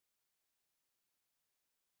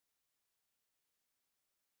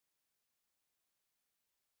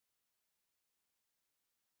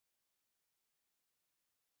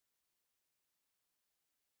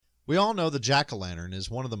We all know the jack-o'-lantern is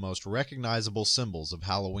one of the most recognizable symbols of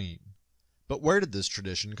Halloween. But where did this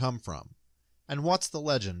tradition come from? And what's the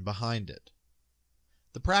legend behind it?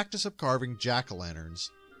 The practice of carving jack-o'-lanterns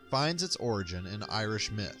finds its origin in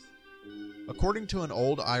Irish myth. According to an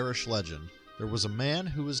old Irish legend, there was a man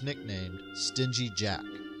who was nicknamed Stingy Jack.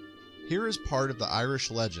 Here is part of the Irish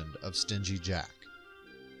legend of Stingy Jack.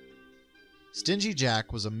 Stingy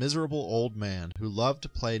Jack was a miserable old man who loved to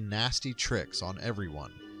play nasty tricks on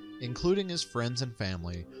everyone, including his friends and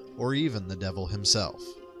family, or even the devil himself.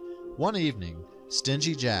 One evening,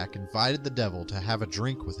 Stingy Jack invited the devil to have a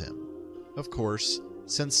drink with him. Of course,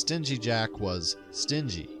 since Stingy Jack was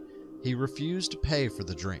stingy, he refused to pay for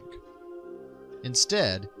the drink.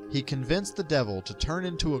 Instead, he convinced the devil to turn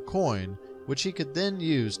into a coin, which he could then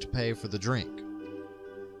use to pay for the drink.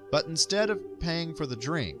 But instead of paying for the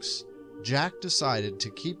drinks, Jack decided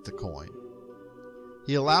to keep the coin.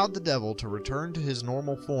 He allowed the devil to return to his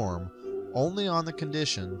normal form only on the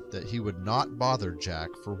condition that he would not bother Jack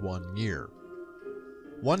for 1 year.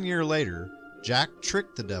 1 year later, Jack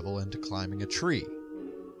tricked the devil into climbing a tree.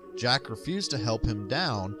 Jack refused to help him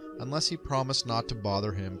down unless he promised not to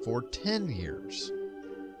bother him for 10 years.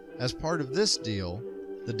 As part of this deal,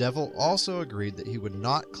 the devil also agreed that he would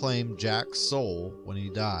not claim Jack's soul when he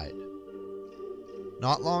died.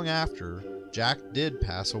 Not long after, Jack did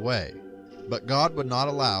pass away, but God would not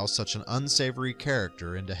allow such an unsavory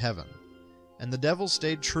character into heaven, and the devil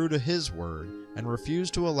stayed true to his word and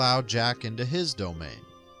refused to allow Jack into his domain.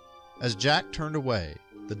 As Jack turned away,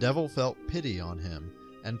 the devil felt pity on him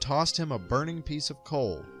and tossed him a burning piece of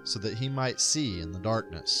coal so that he might see in the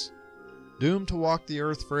darkness. Doomed to walk the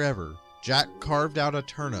earth forever, Jack carved out a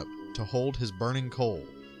turnip to hold his burning coal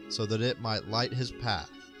so that it might light his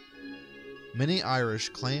path. Many Irish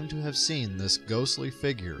claim to have seen this ghostly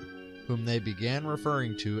figure, whom they began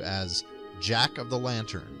referring to as Jack of the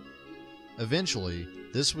Lantern. Eventually,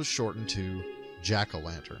 this was shortened to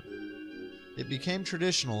jack-o'-lantern. It became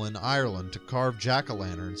traditional in Ireland to carve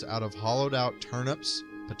jack-o'-lanterns out of hollowed-out turnips,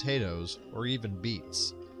 potatoes, or even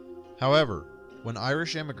beets. However, when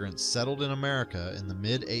Irish immigrants settled in America in the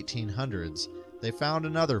mid-1800s, they found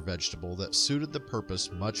another vegetable that suited the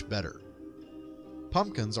purpose much better.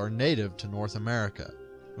 Pumpkins are native to North America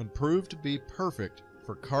and proved to be perfect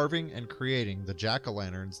for carving and creating the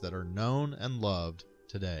jack-o'-lanterns that are known and loved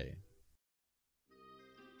today.